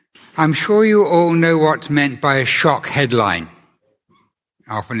I'm sure you all know what's meant by a shock headline.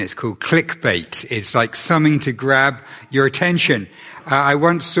 Often it's called clickbait. It's like something to grab your attention. I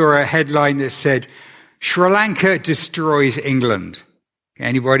once saw a headline that said, Sri Lanka destroys England.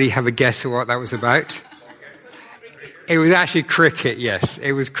 Anybody have a guess of what that was about? It was actually cricket, yes.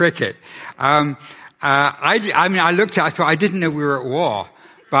 It was cricket. I looked at it, I thought, I didn't know we were at war.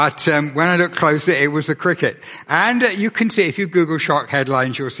 But when I looked closer, it was the cricket. And you can see, if you Google shock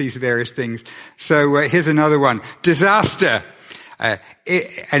headlines, you'll see various things. So here's another one. Disaster. And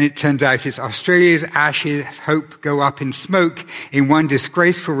it turns out it's Australia's ashes hope go up in smoke in one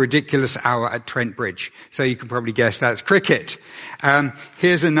disgraceful, ridiculous hour at Trent Bridge. So you can probably guess that's cricket.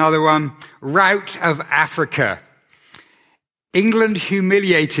 Here's another one. Rout of Africa. England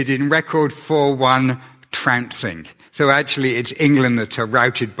humiliated in record 4-1 trouncing. So actually it's England that are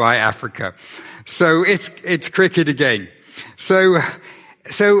routed by Africa. So it's cricket again. So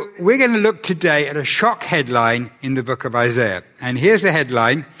we're going to look today at a shock headline in the book of Isaiah. And here's the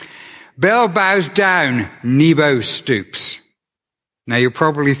headline. Bel bows down, Nebo stoops. Now you're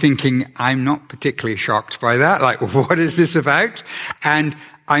probably thinking, I'm not particularly shocked by that. Like, what is this about? And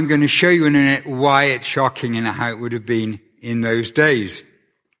I'm going to show you in a minute why it's shocking and how it would have been in those days.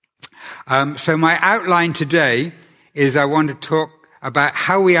 So my outline today is I want to talk about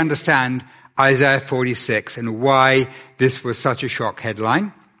how we understand Isaiah 46 and why this was such a shock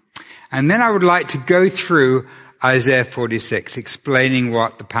headline. And then I would like to go through Isaiah 46, explaining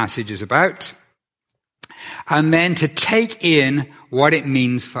what the passage is about, and then to take in what it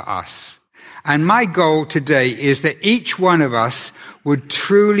means for us. And my goal today is that each one of us would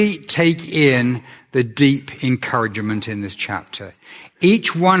truly take in the deep encouragement in this chapter.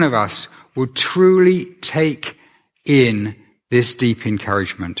 Each one of us would truly take in this deep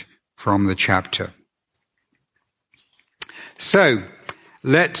encouragement from the chapter. So,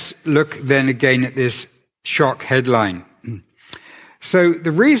 let's look then again at this shock headline. So,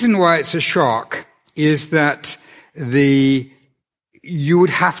 the reason why it's a shock is that you would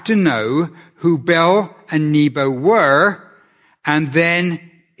have to know who Bel and Nebo were, and then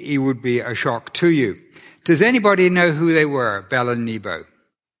it would be a shock to you. Does anybody know who they were, Bel and Nebo?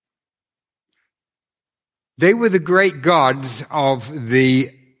 They were the great gods of the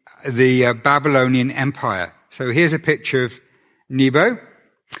Babylonian Empire. So here's a picture of Nebo.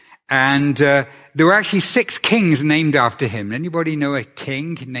 And there were actually 6 kings named after him. Anybody know a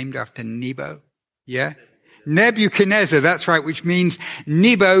king named after Nebo? Yeah? Nebuchadnezzar, that's right, which means,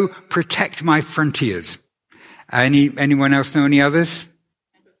 Nebo, protect my frontiers. Anyone else know any others?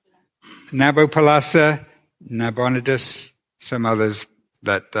 Nabopolassar, Nabonidus, some others.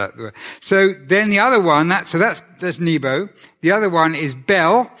 So then the other one, that's Nebo. The other one is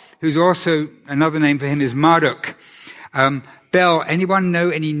Bel, who's also, another name for him is Marduk. Bel, anyone know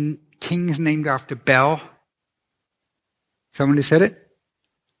any kings named after Bel? Someone who said it?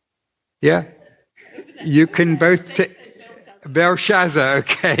 Yeah? You can both, Belshazzar,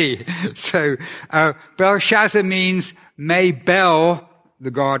 okay. So, Belshazzar means, may Bel,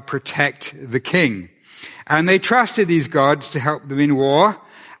 the god, protect the king. And they trusted these gods to help them in war.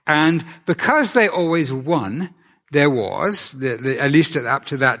 And because they always won their wars, at least up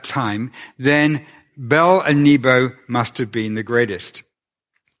to that time, then Bel and Nebo must have been the greatest.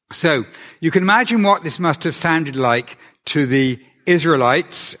 So you can imagine what this must have sounded like to the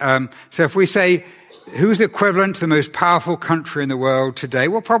Israelites. So if we say, who's the equivalent to the most powerful country in the world today?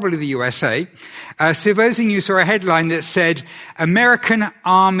 Well, probably the USA. Supposing you saw a headline that said, American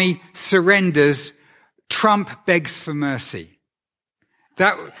army surrenders, Trump begs for mercy.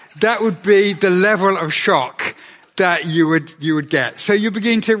 That would be the level of shock that you would get. So you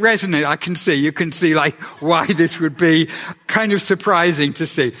begin to resonate. You can see like why this would be kind of surprising to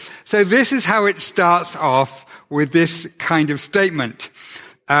see. So this is how it starts off with this kind of statement.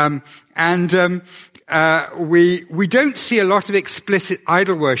 We don't see a lot of explicit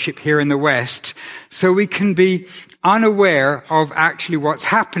idol worship here in the West, so we can be unaware of actually what's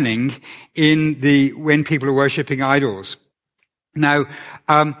happening when people are worshipping idols. Now,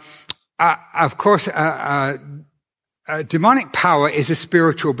 of course, demonic power is a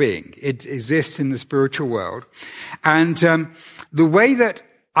spiritual being. It exists in the spiritual world. And the way that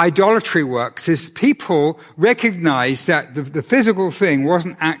idolatry works is people recognize that the physical thing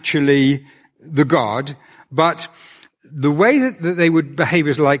wasn't actually the God, but the way that they would behave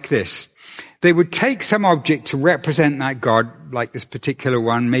is like this. they would take some object to represent that god, like this particular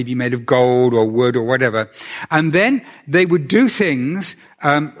one, maybe made of gold or wood or whatever. And then they would do things,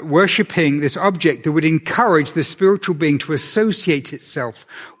 worshipping this object that would encourage the spiritual being to associate itself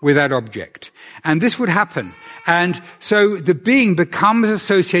with that object. And this would happen. And so the being becomes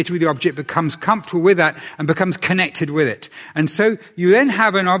associated with the object, becomes comfortable with that, and becomes connected with it. And so you then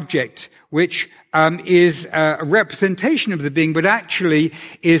have an object which is a representation of the being, but actually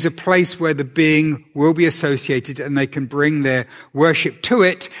is a place where the being will be associated, and they can bring their worship to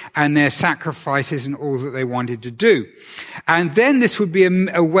it and their sacrifices and all that they wanted to do. And then this would be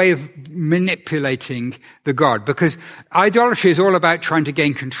a way of manipulating the god, because idolatry is all about trying to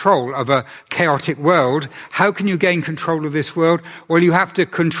gain control of a chaotic world. How can you gain control of this world? Well, you have to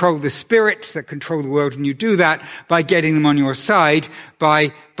control the spirits that control the world, and you do that by getting them on your side,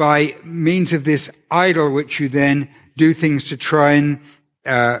 by means of this idol, which you then do things to try and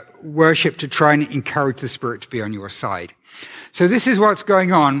worship, to try and encourage the spirit to be on your side. So this is what's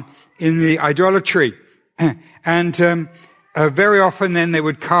going on in the idolatry. And very often then they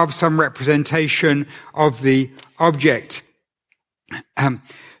would carve some representation of the object.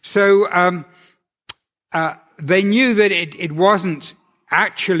 So they knew that it wasn't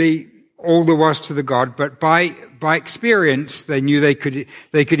actually all there was to the god, but by experience, they knew they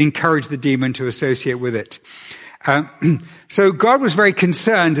could encourage the demon to associate with it. So God was very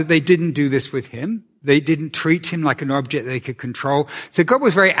concerned that they didn't do this with him. They didn't treat him like an object they could control. So God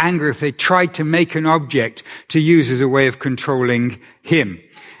was very angry if they tried to make an object to use as a way of controlling him.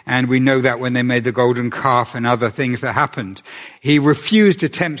 And we know that when they made the golden calf and other things that happened. He refused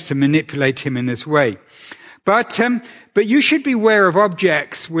attempts to manipulate him in this way. But you should be aware of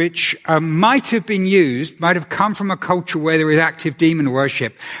objects which might have been used, might have come from a culture where there is active demon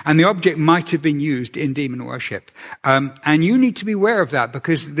worship, and the object might have been used in demon worship. And you need to be aware of that,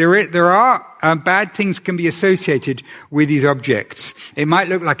 because there are bad things can be associated with these objects. It might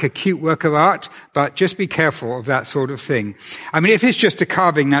look like a cute work of art, but just be careful of that sort of thing. I mean, if it's just a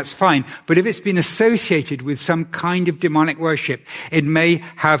carving, that's fine. But if it's been associated with some kind of demonic worship, it may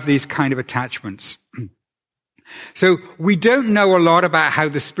have these kind of attachments. So we don't know a lot about how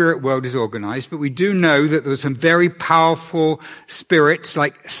the spirit world is organized, but we do know that there were some very powerful spirits,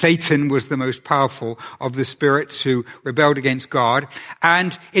 like Satan was the most powerful of the spirits who rebelled against God.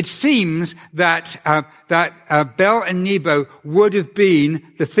 And it seems that Bel and Nebo would have been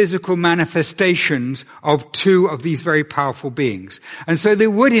the physical manifestations of two of these very powerful beings. And so they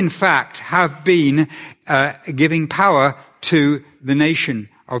would in fact have been giving power to the nation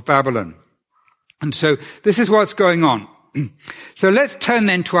of Babylon. And so this is what's going on. So let's turn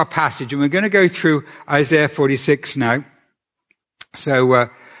then to our passage, and we're going to go through Isaiah 46 now. So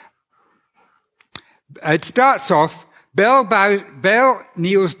it starts off, Bel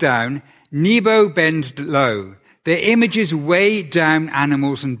kneels down, Nebo bends low. Their images weigh down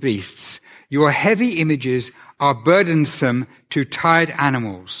animals and beasts. Your heavy images are burdensome to tired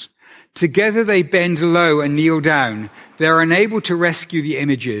animals. Together they bend low and kneel down. They are unable to rescue the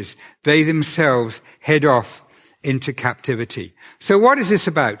images. They themselves head off into captivity. So what is this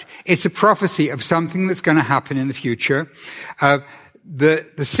about? It's a prophecy of something that's going to happen in the future. The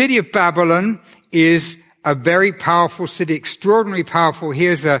city of Babylon is a very powerful city, extraordinarily powerful.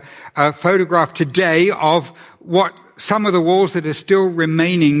 Here's a photograph today of what some of the walls that are still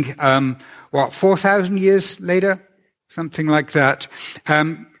remaining, 4,000 years later? Something like that.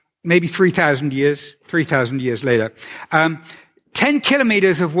 Maybe 3,000 years later. 10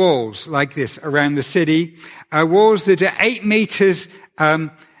 kilometers of walls like this around the city, walls that are 8 meters,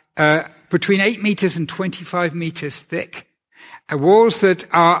 between 8 meters and 25 meters thick, walls that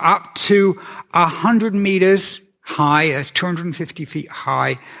are up to 100 meters high, 250 feet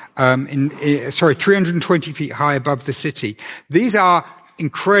high, 320 feet high above the city. These are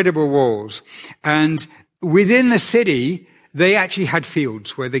incredible walls. And within the city, they actually had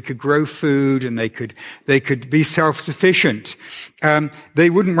fields where they could grow food and they could be self-sufficient. They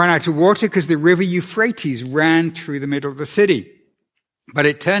wouldn't run out of water because the river Euphrates ran through the middle of the city. But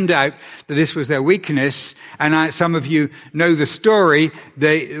it turned out that this was their weakness, and some of you know the story.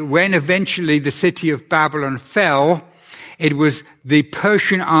 When eventually the city of Babylon fell, it was the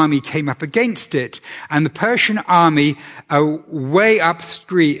Persian army came up against it, and the Persian army, way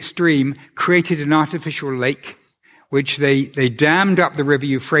upstream, created an artificial lake, which they dammed up the river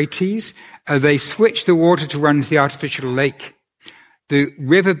Euphrates. They switched the water to run into the artificial lake. The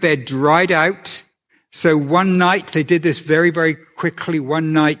riverbed dried out. So one night, they did this very, very quickly.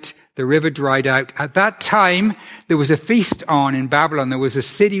 One night, the river dried out. At that time, there was a feast on in Babylon. There was a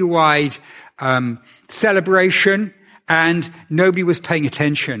citywide celebration, and nobody was paying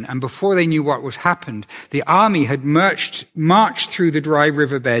attention. And before they knew what was happened, the army had marched through the dry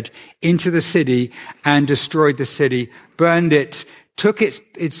riverbed into the city and destroyed the city, burned it, took its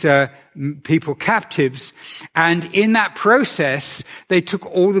people captives, and in that process, they took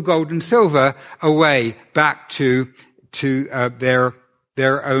all the gold and silver away back to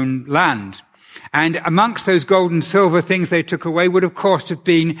their own land. And amongst those gold and silver things they took away would, of course, have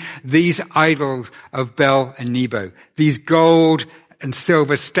been these idols of Bel and Nebo, these gold and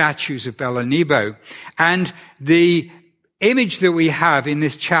silver statues of Bel and Nebo. And the image that we have in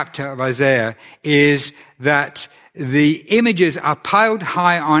this chapter of Isaiah is that the images are piled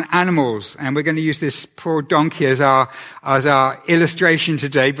high on animals. And we're going to use this poor donkey as our illustration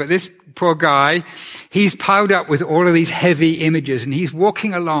today. But this poor guy, he's piled up with all of these heavy images, and he's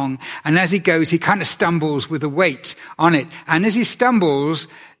walking along, and as he goes, he kind of stumbles with the weight on it. And as he stumbles,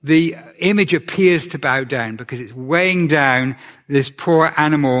 the image appears to bow down because it's weighing down this poor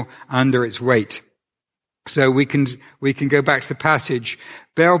animal under its weight. So we can go back to the passage.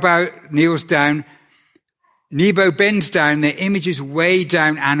 Bel kneels down, Nebo bends down, their images weigh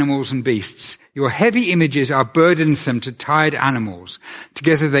down animals and beasts. Your heavy images are burdensome to tired animals.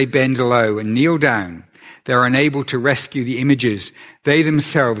 Together they bend low and kneel down. They are unable to rescue the images. They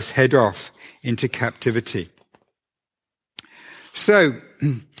themselves head off into captivity. So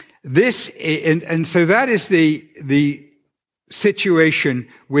so that is the situation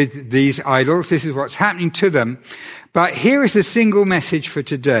with these idols. This is what's happening to them. But here is the single message for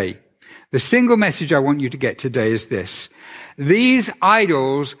today. The single message I want you to get today is this. These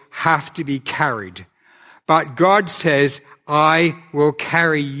idols have to be carried. But God says, I will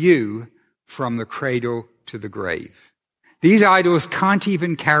carry you from the cradle to the grave. These idols can't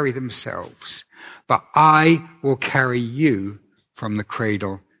even carry themselves. But I will carry you from the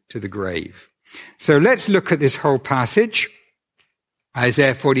cradle to the grave. So let's look at this whole passage.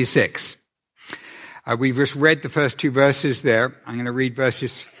 Isaiah 46. We've just read the first two verses there. I'm going to read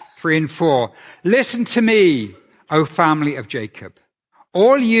verses 3 and 4. Listen to me, O family of Jacob,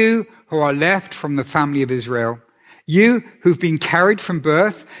 all you who are left from the family of Israel, you who've been carried from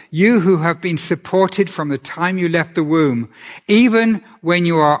birth, you who have been supported from the time you left the womb. Even when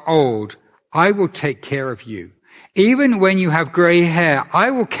you are old, I will take care of you. Even when you have gray hair,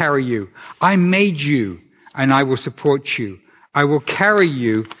 I will carry you. I made you, and I will support you. I will carry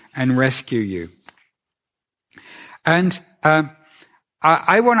you and rescue you. And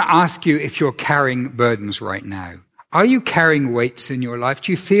I want to ask you if you're carrying burdens right now. Are you carrying weights in your life?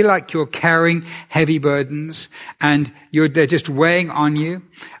 Do you feel like you're carrying heavy burdens and they're just weighing on you?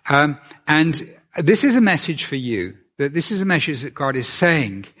 And this is a message for you, that this is a message that God is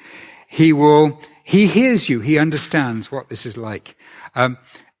saying. He hears you. He understands what this is like.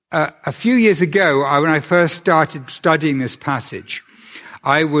 A few years ago, when I first started studying this passage,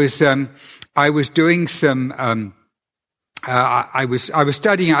 I was doing some, I was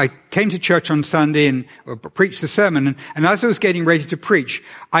studying. I came to church on Sunday and preached the sermon. And as I was getting ready to preach,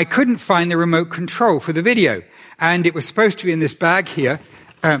 I couldn't find the remote control for the video. And it was supposed to be in this bag here.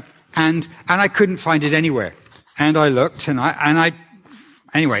 And I couldn't find it anywhere. And I looked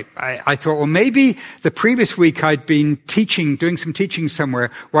anyway, I thought, well, maybe the previous week I'd been doing some teaching somewhere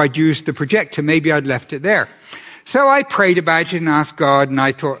where I'd used the projector. Maybe I'd left it there. So I prayed about it and asked God, and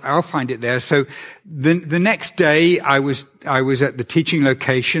I thought, I'll find it there. So the next day I was at the teaching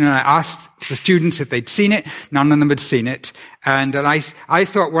location, and I asked the students if they'd seen it. None of them had seen it. And I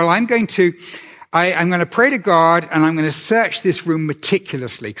thought, well, I'm going to pray to God, and I'm going to search this room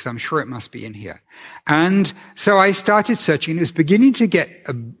meticulously, because I'm sure it must be in here. And so I started searching, and it was beginning to get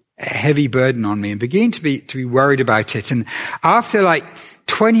a heavy burden on me, and beginning to be worried about it. And after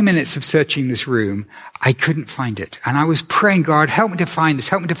 20 minutes of searching this room, I couldn't find it. And I was praying, God, help me to find this,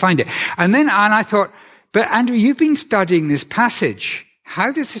 help me to find it. And I thought, but Andrew, you've been studying this passage.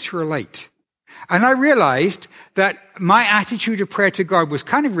 How does this relate? And I realized that my attitude of prayer to God was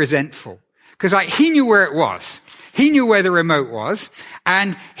kind of resentful. Because he knew where it was. He knew where the remote was,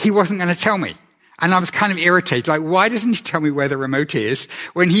 and he wasn't going to tell me. And I was kind of irritated, why doesn't he tell me where the remote is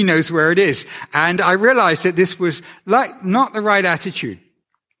when he knows where it is? And I realized that this was not the right attitude.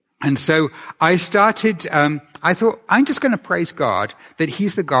 And so I started, I thought, I'm just going to praise God that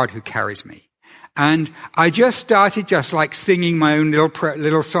he's the God who carries me. And I just started singing my own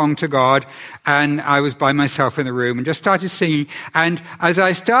little song to God. And I was by myself in the room and just started singing. And as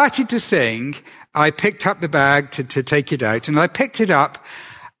I started to sing, I picked up the bag to take it out. And I picked it up.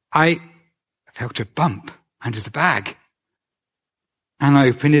 I felt a bump under the bag. And I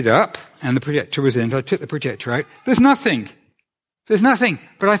opened it up and the projector was in. I took the projector out. There's nothing. There's nothing,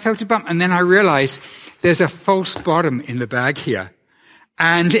 but I felt a bump. And then I realized there's a false bottom in the bag here.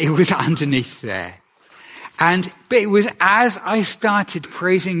 And it was underneath there. But it was as I started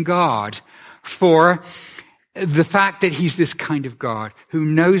praising God for the fact that he's this kind of God who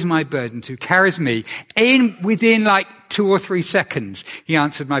knows my burdens, who carries me within like 2 or 3 seconds, he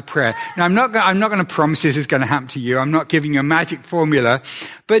answered my prayer. Now I'm not going to promise this is going to happen to you. I'm not giving you a magic formula,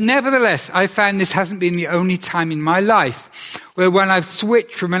 but nevertheless, I found this hasn't been the only time in my life where when I've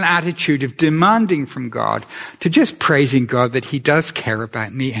switched from an attitude of demanding from God to just praising God that he does care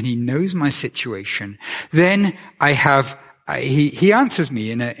about me and he knows my situation, then he answers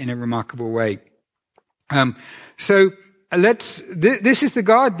me in a remarkable way. This is the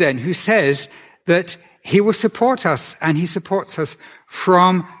God then who says that he will support us, and he supports us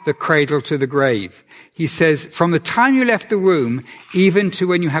from the cradle to the grave. He says, from the time you left the womb, even to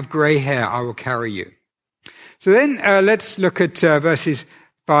when you have grey hair, I will carry you. So then let's look at verses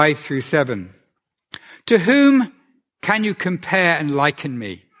 5 through 7. To whom can you compare and liken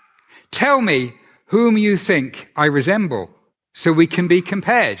me? Tell me whom you think I resemble, so we can be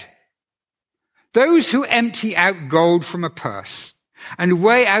compared. Those who empty out gold from a purse and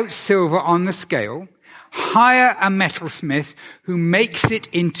weigh out silver on the scale, hire a metalsmith who makes it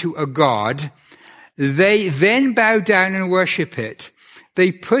into a god. They then bow down and worship it.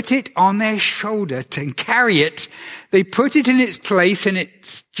 They put it on their shoulder to carry it. They put it in its place and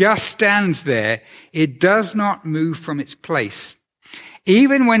it just stands there. It does not move from its place.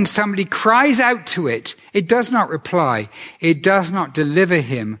 Even when somebody cries out to it, it does not reply. It does not deliver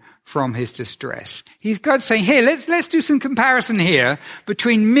him from his distress. He's God saying, here, let's do some comparison here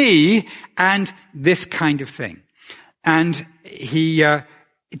between me and this kind of thing. And he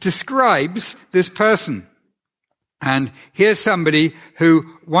describes this person. And here's somebody who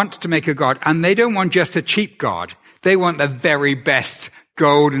wants to make a god, and they don't want just a cheap god. They want the very best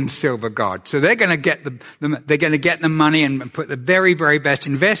gold and silver god. So they're going to get the money and put the very, very best,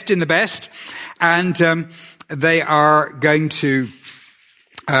 invest in the best, and they are going to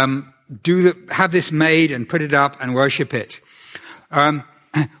have this made and put it up and worship it.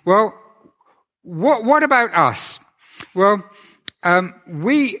 Well, what about us? Well,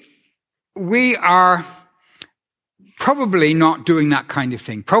 we are probably not doing that kind of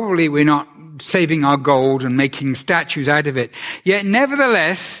thing. Probably we're not saving our gold and making statues out of it. Yet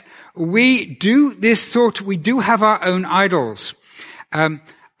nevertheless, we do have our own idols.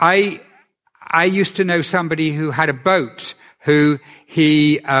 I used to know somebody who had a boat who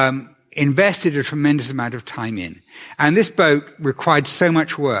he invested a tremendous amount of time in. And this boat required so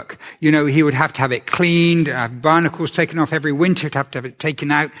much work. You know, he would have to have it cleaned, barnacles taken off every winter, to have it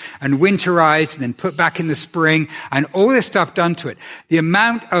taken out and winterized and then put back in the spring, and all this stuff done to it. The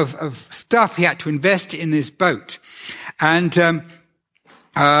amount of stuff he had to invest in this boat. And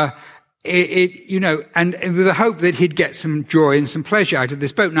and with the hope that he'd get some joy and some pleasure out of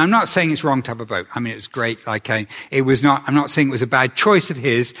this boat. Now, I'm not saying it's wrong to have a boat. I mean, it was great. I'm not saying it was a bad choice of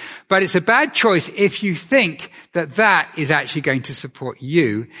his, but it's a bad choice if you think that that is actually going to support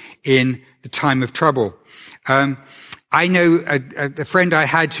you in the time of trouble. I know a friend I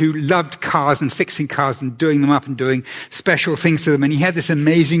had who loved cars and fixing cars and doing them up and doing special things to them. And he had this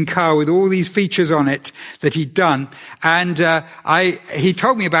amazing car with all these features on it that he'd done. And he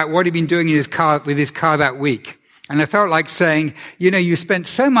told me about what he'd been doing with his car that week. And I felt like saying, you spent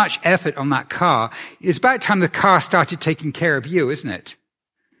so much effort on that car. It's about time the car started taking care of you, isn't it?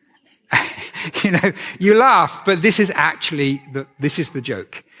 You laugh, but this is the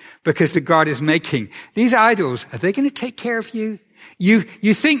joke. Because the God is making these idols, are they going to take care of you? You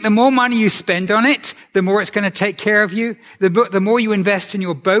think the more money you spend on it, the more it's going to take care of you. The more you invest in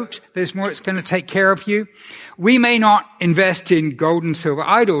your boat, the more it's going to take care of you. We may not invest in gold and silver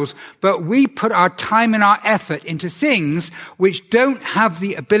idols, but we put our time and our effort into things which don't have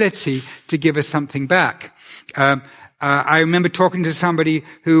the ability to give us something back. I remember talking to somebody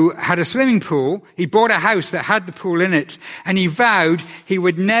who had a swimming pool. He bought a house that had the pool in it, and he vowed he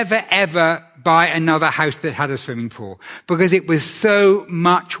would never ever buy another house that had a swimming pool because it was so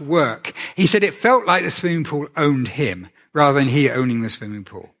much work. He said it felt like the swimming pool owned him rather than he owning the swimming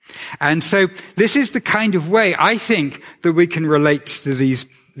pool. And so this is the kind of way I think that we can relate to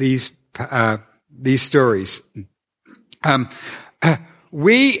these stories.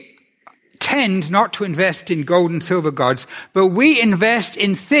 We tend not to invest in gold and silver gods, but we invest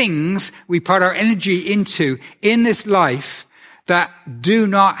in things we put our energy into in this life that do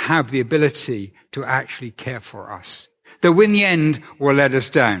not have the ability to actually care for us, that in the end will let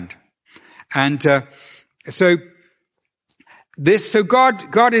us down. And so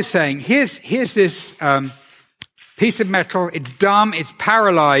God is saying, here's this piece of metal. It's dumb. It's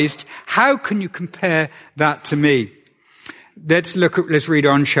paralyzed. How can you compare that to me? Let's read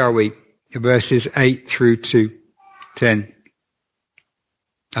on, shall we? Verses 8 through to 10.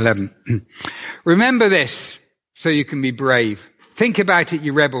 11. Remember this so you can be brave. Think about it,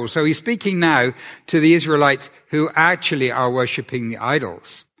 you rebels. So he's speaking now to the Israelites who actually are worshipping the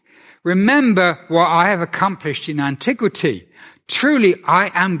idols. Remember what I have accomplished in antiquity. Truly, I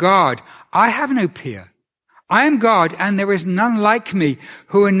am God. I have no peer. I am God, and there is none like me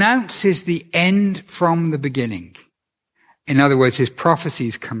who announces the end from the beginning. In other words, his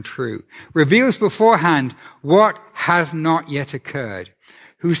prophecies come true. Reveals beforehand what has not yet occurred.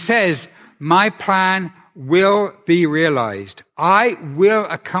 Who says, my plan will be realized. I will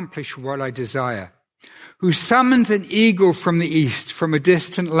accomplish what I desire. Who summons an eagle from the east, from a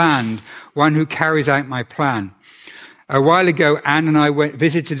distant land, one who carries out my plan. A while ago, Anne and I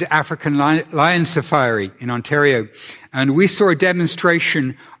visited the African lion safari in Ontario, and we saw a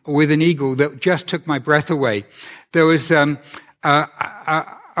demonstration with an eagle that just took my breath away. There was a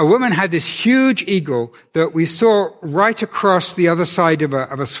woman had this huge eagle that we saw right across the other side of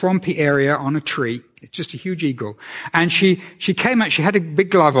a swampy area on a tree. It's just a huge eagle. And she came out, she had a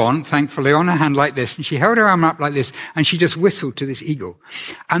big glove on, thankfully, on her hand like this, and she held her arm up like this, and she just whistled to this eagle.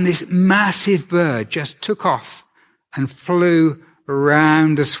 And this massive bird just took off and flew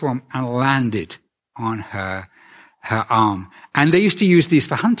around the swamp and landed on her arm. And they used to use these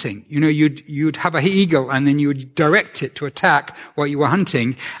for hunting. You know, you'd have an eagle and then you would direct it to attack what you were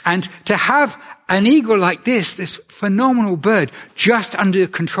hunting. And to have an eagle like this phenomenal bird, just under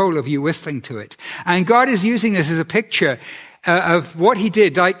control of you whistling to it. And God is using this as a picture of what he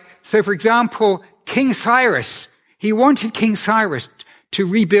did. So for example, King Cyrus, he wanted King Cyrus to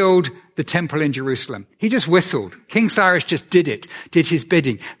rebuild the temple in Jerusalem. He just whistled. King Cyrus just did his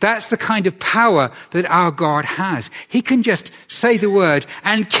bidding. That's the kind of power that our God has. He can just say the word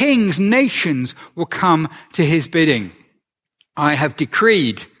and kings, nations will come to his bidding. I have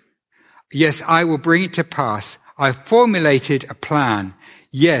decreed. Yes, I will bring it to pass. I formulated a plan.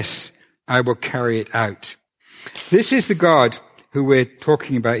 Yes, I will carry it out. This is the God who we're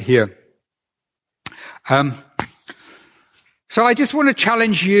talking about here. So I just want to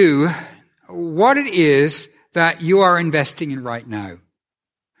challenge you what it is that you are investing in right now.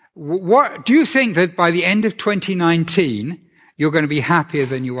 What do you think that by the end of 2019 you're going to be happier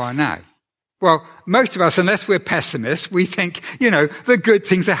than you are now? Well, most of us, unless we're pessimists, we think, the good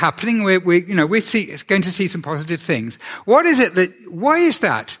things are happening. We're going to see some positive things. Why is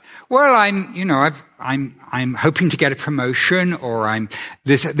that? Well, I'm hoping to get a promotion, or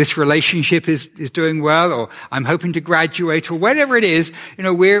this relationship is doing well, or I'm hoping to graduate, or whatever it is.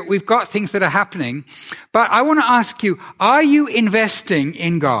 We've got things that are happening. But I want to ask you, are you investing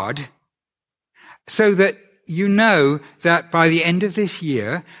in God so that you know that by the end of this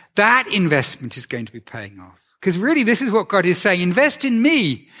year, that investment is going to be paying off? Because really, this is what God is saying. Invest in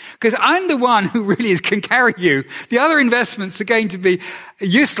me, because I'm the one who really can carry you. The other investments are going to be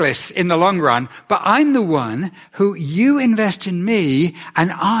useless in the long run, but I'm the one who you invest in me,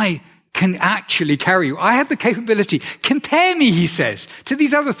 and I can actually carry you. I have the capability. Compare me, he says, to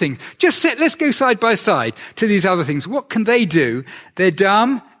these other things. Let's go side by side to these other things. What can they do? They're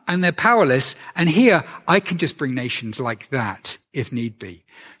dumb and they're powerless, and here I can just bring nations like that if need be.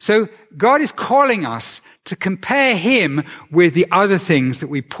 So God is calling us to compare him with the other things that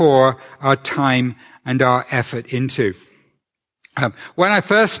we pour our time and our effort into. When I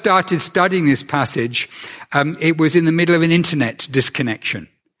first started studying this passage, it was in the middle of an internet disconnection.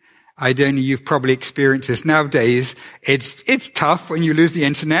 I don't know, you've probably experienced this nowadays. It's tough when you lose the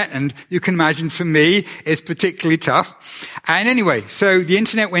internet, and you can imagine for me, it's particularly tough. And anyway, so the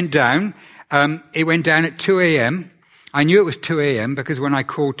internet went down. It went down at 2 a.m. I knew it was 2 a.m. because when I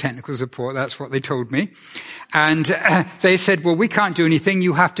called technical support, that's what they told me. And they said, well, we can't do anything.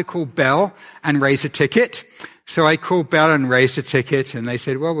 You have to call Bell and raise a ticket. So I called Bell and raised a ticket, and they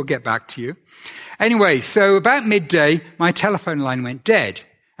said, well, we'll get back to you. Anyway, so about midday, my telephone line went dead.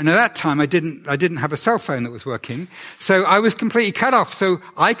 And at that time, I didn't have a cell phone that was working. So I was completely cut off. So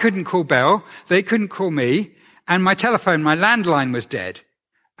I couldn't call Bell. They couldn't call me. And my landline was dead.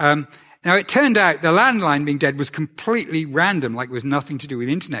 Now it turned out the landline being dead was completely random, like it was nothing to do with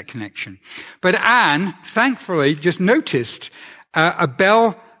internet connection. But Anne, thankfully, just noticed a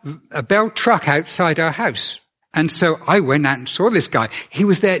Bell truck outside our house. And so I went out and saw this guy. He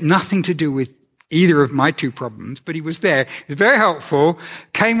was there, nothing to do with either of my two problems, but he was there. He was very helpful,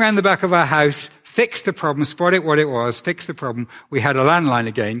 came round the back of our house, fixed the problem, spotted what it was, fixed the problem. We had a landline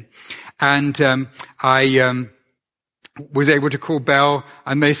again. And was able to call Bell,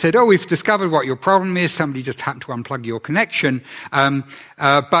 and they said, we've discovered what your problem is. Somebody just happened to unplug your connection,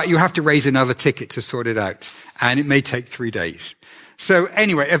 but you have to raise another ticket to sort it out. And it may take 3 days. So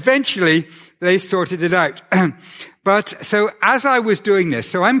anyway, eventually they sorted it out. But so as I was doing this,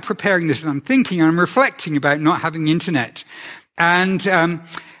 so I'm preparing this and I'm thinking and I'm reflecting about not having the internet. And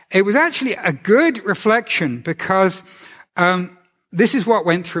it was actually a good reflection because this is what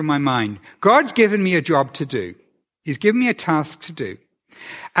went through my mind. God's given me a job to do. He's given me a task to do.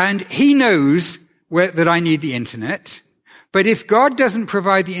 And he knows that I need the internet. But if God doesn't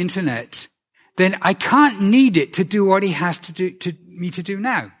provide the internet, then I can't need it to do what he has to do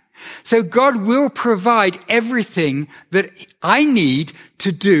now. So God will provide everything that I need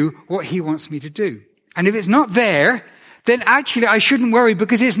to do what he wants me to do. And if it's not there, then actually I shouldn't worry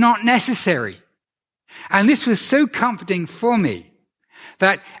because it's not necessary. And this was so comforting for me.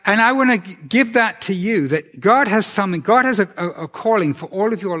 And I want to give that to you, that God has a calling for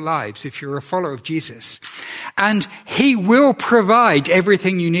all of your lives if you're a follower of Jesus. And he will provide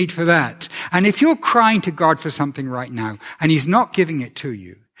everything you need for that. And if you're crying to God for something right now and he's not giving it to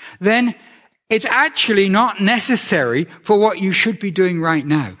you, then it's actually not necessary for what you should be doing right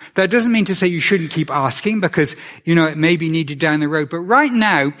now. That doesn't mean to say you shouldn't keep asking because, it may be needed down the road. But right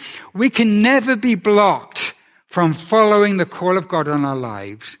now, we can never be blocked from following the call of God on our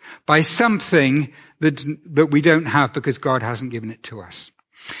lives by something that we don't have because God hasn't given it to us.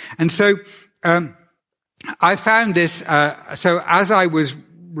 And so, I found this, so as I was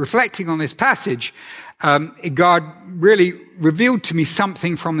reflecting on this passage, God really revealed to me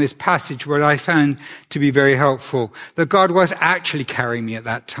something from this passage what I found to be very helpful, that God was actually carrying me at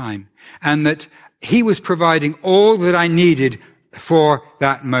that time and that he was providing all that I needed for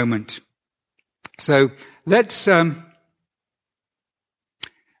that moment. So let's look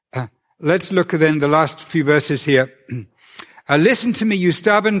at then the last few verses here. Listen to me, you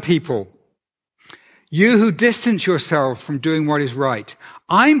stubborn people, you who distance yourself from doing what is right.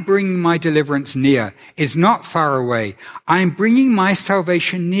 I'm bringing my deliverance near. It's not far away. I'm bringing my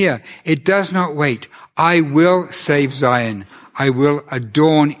salvation near. It does not wait. I will save Zion. I will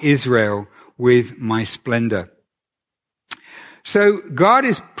adorn Israel with my splendor. So God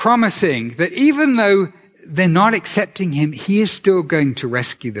is promising that even though they're not accepting him, he is still going to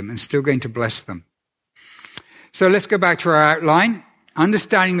rescue them and still going to bless them. So let's go back to our outline.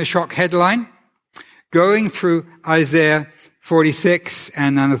 Understanding the shock headline. Going through Isaiah 46,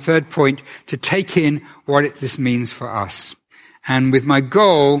 and on the third point, to take in what this means for us. And with my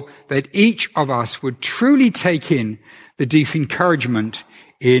goal that each of us would truly take in the deep encouragement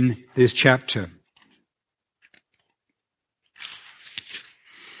in this chapter.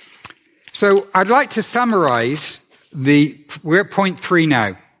 So I'd like to summarize we're at point 3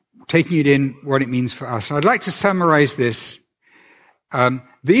 now, taking it in what it means for us. I'd like to summarize this.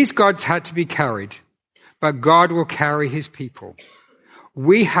 These gods had to be carried, but God will carry his people.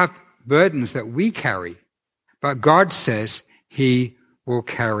 We have burdens that we carry, but God says he will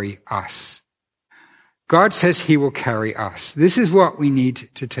carry us. God says he will carry us. This is what we need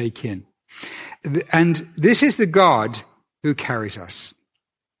to take in. And this is the God who carries us.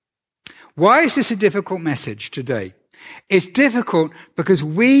 Why is this a difficult message today? It's difficult because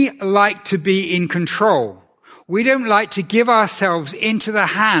we like to be in control. We don't like to give ourselves into the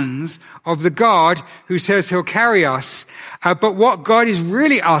hands of the God who says he'll carry us. But what God is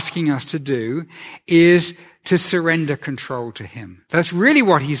really asking us to do is to surrender control to him. That's really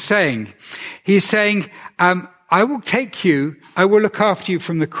what he's saying. He's saying, I will take you, I will look after you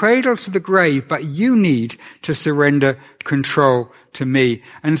from the cradle to the grave, but you need to surrender control to me.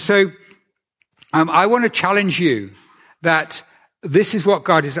 And so, I want to challenge you that this is what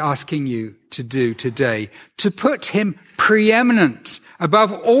God is asking you to do today, to put him preeminent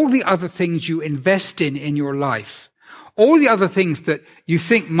above all the other things you invest in your life. All the other things that you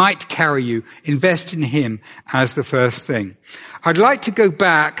think might carry you, invest in him as the first thing. I'd like to go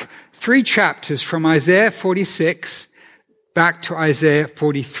back 3 chapters from Isaiah 46 back to Isaiah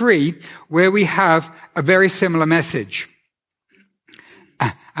 43, where we have a very similar message.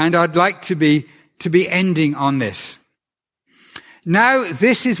 And I'd like to be ending on this. Now,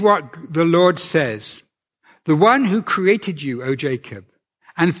 this is what the Lord says. The one who created you, O Jacob,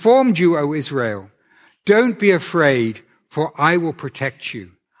 and formed you, O Israel, don't be afraid, for I will protect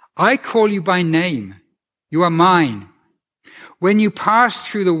you. I call you by name. You are mine. When you pass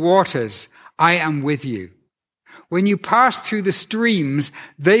through the waters, I am with you. When you pass through the streams,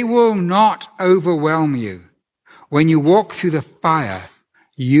 they will not overwhelm you. When you walk through the fire,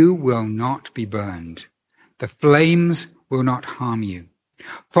 you will not be burned. The flames will not harm you.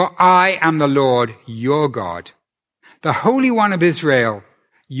 For I am the Lord, your God, the Holy One of Israel,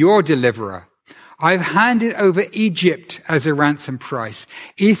 your deliverer. I've handed over Egypt as a ransom price,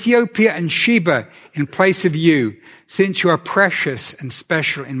 Ethiopia and Sheba in place of you, since you are precious and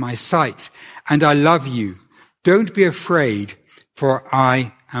special in my sight, and I love you. Don't be afraid, for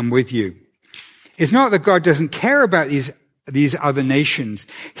I am with you. It's not that God doesn't care about these other nations.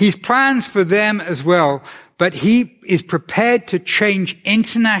 He's plans for them as well, but he is prepared to change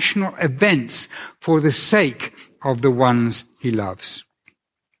international events for the sake of the ones he loves.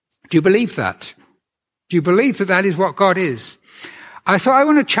 Do you believe that? Do you believe that that is what God is? I thought I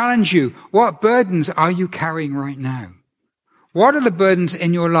want to challenge you. What burdens are you carrying right now? What are the burdens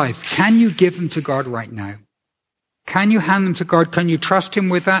in your life? Can you give them to God right now? Can you hand them to God? Can you trust him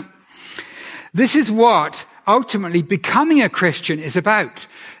with that? This is what ultimately becoming a Christian is about.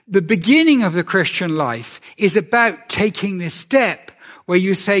 The beginning of the Christian life is about taking this step where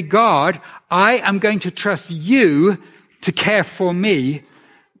you say, God, I am going to trust you to care for me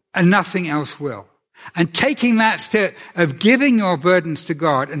and nothing else will. And taking that step of giving your burdens to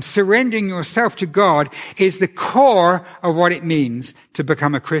God and surrendering yourself to God is the core of what it means to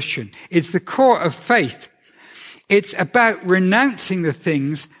become a Christian. It's the core of faith. It's about renouncing the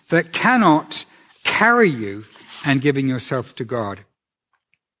things that cannot carry you and giving yourself to God.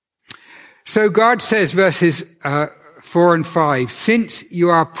 So God says, verses 4 and 5, since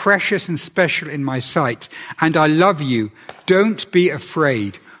you are precious and special in my sight, and I love you, don't be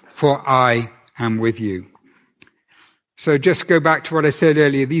afraid, for I am with you. So just go back to what I said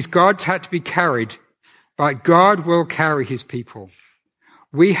earlier. These gods had to be carried, but God will carry his people.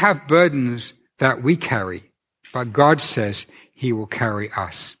 We have burdens that we carry, but God says he will carry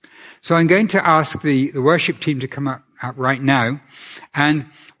us. So I'm going to ask the worship team to come up right now. And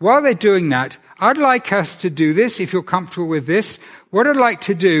while they're doing that, I'd like us to do this, if you're comfortable with this. What I'd like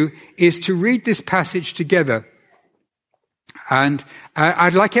to do is to read this passage together. And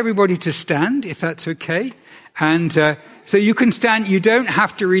I'd like everybody to stand, if that's okay. And so you can stand. You don't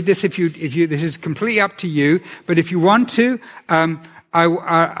have to read this if you. This is completely up to you. But if you want to, I'd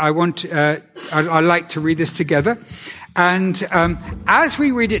like to read this together. And as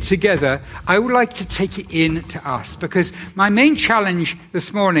we read it together, I would like to take it in to us, because my main challenge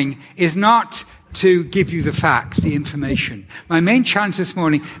this morning is not to give you the facts, the information. My main challenge this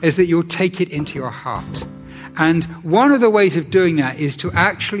morning is that you'll take it into your heart. And one of the ways of doing that is to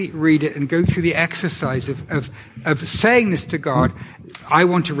actually read it and go through the exercise of saying this to God. I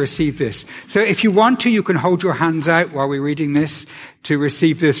want to receive this. So if you want to, you can hold your hands out while we're reading this to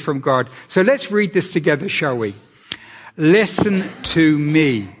receive this from God. So let's read this together, shall we? Listen to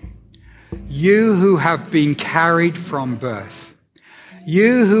me, you who have been carried from birth,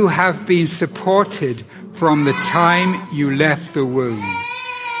 you who have been supported from the time you left the womb.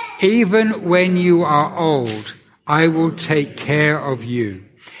 Even when you are old, I will take care of you.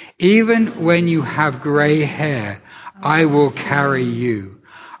 Even when you have gray hair, I will carry you.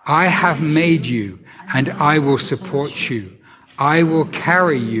 I have made you, and I will support you. I will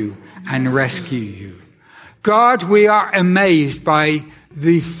carry you and rescue you. God, we are amazed by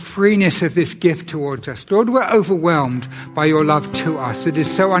the freeness of this gift towards us. Lord, we're overwhelmed by your love to us. It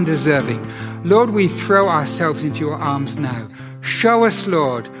is so undeserving. Lord, we throw ourselves into your arms now. Show us,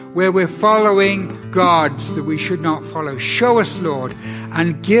 Lord, where we're following gods that we should not follow. Show us, Lord,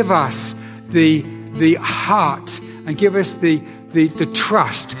 and give us the heart and give us the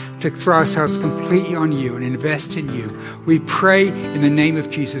trust to throw ourselves completely on you and invest in you. We pray in the name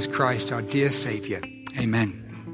of Jesus Christ, our dear Savior. Amen.